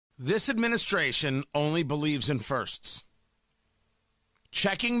This administration only believes in firsts.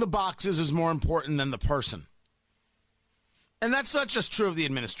 Checking the boxes is more important than the person. And that's not just true of the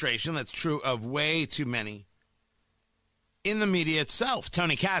administration. That's true of way too many in the media itself.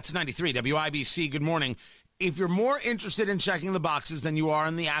 Tony Katz, 93 WIBC, good morning. If you're more interested in checking the boxes than you are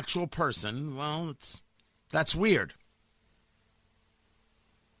in the actual person, well, that's weird.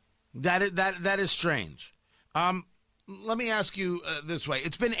 That is strange. Let me ask you this way.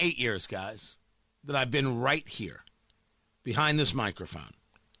 It's been 8 years, guys, that I've been right here behind this microphone.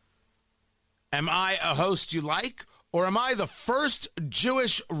 Am I a host you like, or am I the first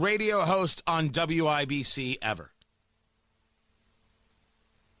Jewish radio host on WIBC ever?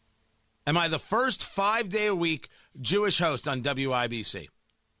 Am I the first 5-day-a-week Jewish host on WIBC?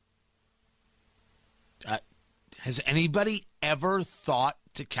 Has anybody ever thought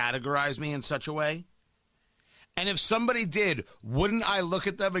to categorize me in such a way? And if somebody did, wouldn't I look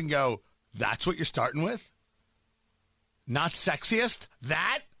at them and go, that's what you're starting with? Not sexiest?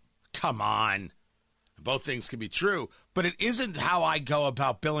 That? Come on. Both things can be true, but it isn't how I go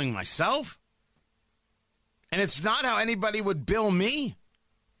about billing myself. And it's not how anybody would bill me.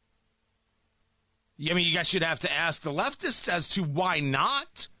 I mean, you guys should have to ask the leftists as to why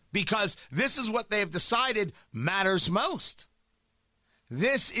not, because this is what they've decided matters most.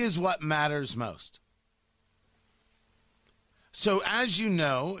 This is what matters most. So, as you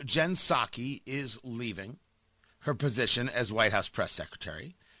know, Jen Psaki is leaving her position as White House press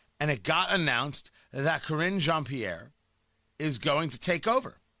secretary, and it got announced that Karine Jean-Pierre is going to take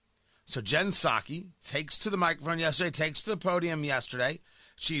over. So Jen Psaki takes to the microphone yesterday, takes to the podium yesterday.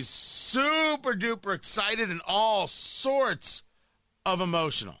 She's super duper excited and all sorts of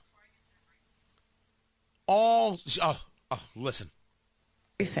emotional. Listen.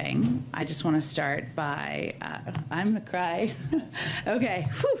 Briefing. I just want to start by, I'm going to cry. Okay.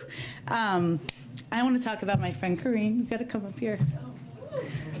 I want to talk about my friend Karine. You've got to come up here.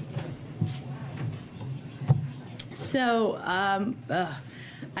 So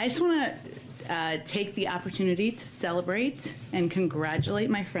I just want to take the opportunity to celebrate and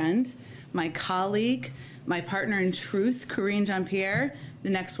congratulate my friend, my colleague, my partner in truth, Karine Jean-Pierre, the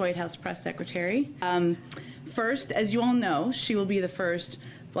next White House press secretary. First, as you all know, she will be the first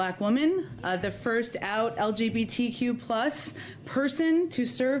Black woman, the first out LGBTQ plus person to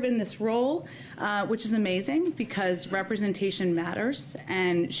serve in this role, which is amazing because representation matters,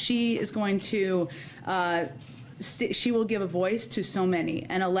 and she is going to, she will give a voice to so many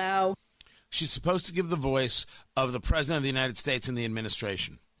and allow. She's supposed to give the voice of the President of the United States and the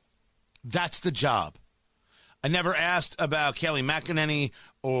administration. That's the job. I never asked about Kayleigh McEnany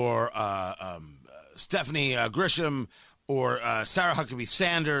or Stephanie Grisham or Sarah Huckabee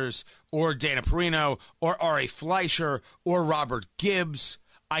Sanders or Dana Perino or Ari Fleischer or Robert Gibbs.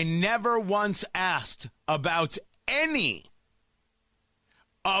 I never once asked about any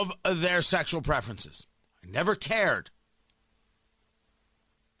of their sexual preferences. I never cared.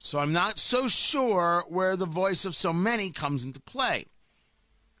 So I'm not so sure where the voice of so many comes into play.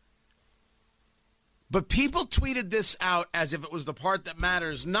 But people tweeted this out as if it was the part that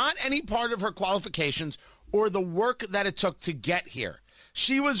matters, not any part of her qualifications or the work that it took to get here.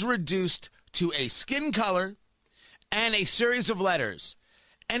 She was reduced to a skin color and a series of letters.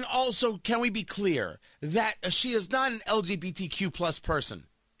 And also, can we be clear that she is not an LGBTQ plus person?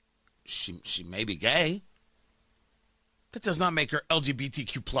 She may be gay. That does not make her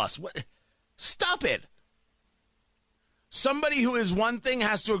LGBTQ plus. What? Stop it. Somebody who is one thing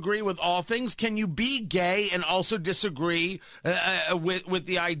has to agree with all things. Can you be gay and also disagree with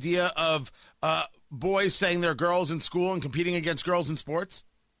the idea of boys saying they're girls in school and competing against girls in sports?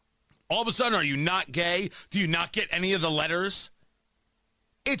 All of a sudden, are you not gay? Do you not get any of the letters?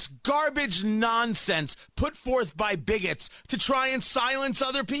 It's garbage nonsense put forth by bigots to try and silence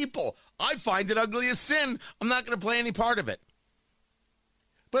other people. I find it ugly as sin. I'm not going to play any part of it.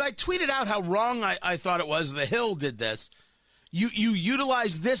 But I tweeted out how wrong I thought it was. The Hill did this. You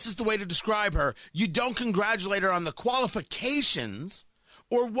utilize this as the way to describe her. You don't congratulate her on the qualifications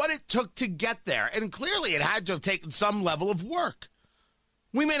or what it took to get there. And clearly it had to have taken some level of work.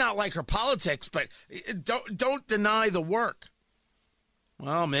 We may not like her politics, but don't deny the work.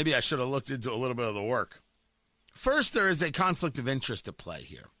 Well, maybe I should have looked into a little bit of the work. First, there is a conflict of interest at play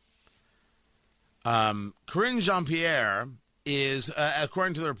here. Karine Jean-Pierre is,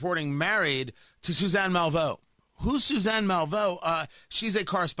 according to the reporting, married to Suzanne Malveaux. Who's Suzanne Malveaux? She's a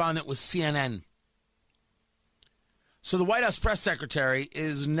correspondent with CNN. So the White House press secretary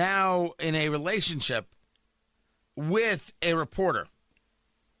is now in a relationship with a reporter.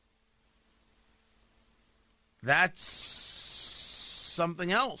 That's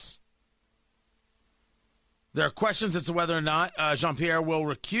something else. There are questions as to whether or not Jean-Pierre will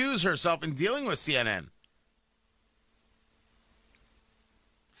recuse herself in dealing with CNN.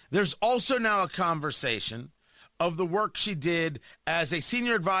 There's also now a conversation of the work she did as a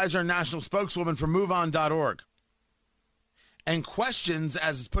senior advisor and national spokeswoman for MoveOn.org. And questions,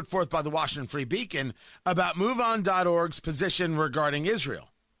 as is put forth by the Washington Free Beacon, about MoveOn.org's position regarding Israel.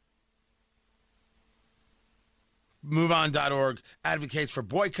 MoveOn.org advocates for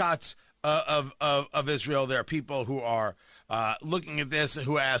boycotts of Israel. There are people who are looking at this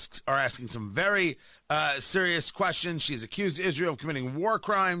who are asking some very serious questions. She's accused Israel of committing war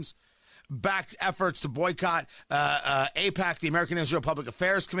crimes, backed efforts to boycott AIPAC, the American Israel Public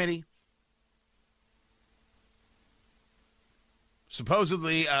Affairs Committee.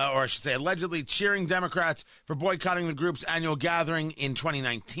 Supposedly, or I should say allegedly, cheering Democrats for boycotting the group's annual gathering in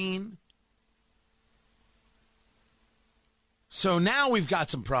 2019. So now we've got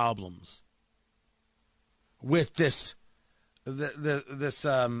some problems with this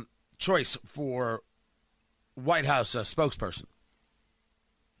choice for White House spokesperson.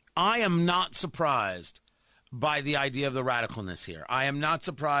 I am not surprised by the idea of the radicalness here. I am not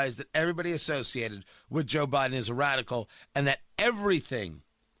surprised that everybody associated with Joe Biden is a radical and that everything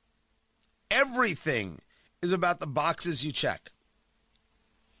is about the boxes you check.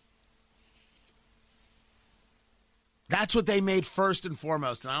 That's what they made first and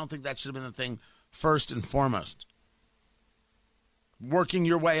foremost, and I don't think that should have been the thing first and foremost. Working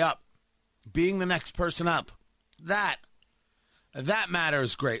your way up, being the next person up, that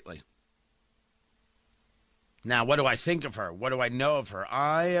matters greatly. Now, what do I think of her? What do I know of her?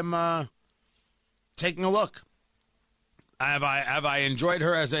 I am taking a look. Have I enjoyed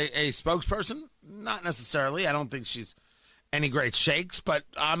her as a spokesperson? Not necessarily. I don't think she's any great shakes, but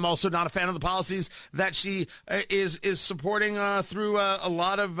I'm also not a fan of the policies that she is supporting through a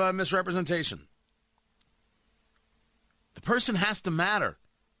lot of misrepresentation. The person has to matter,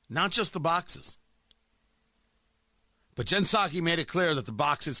 not just the boxes. But Jen Psaki made it clear that the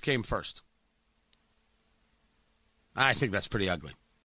boxes came first. I think that's pretty ugly.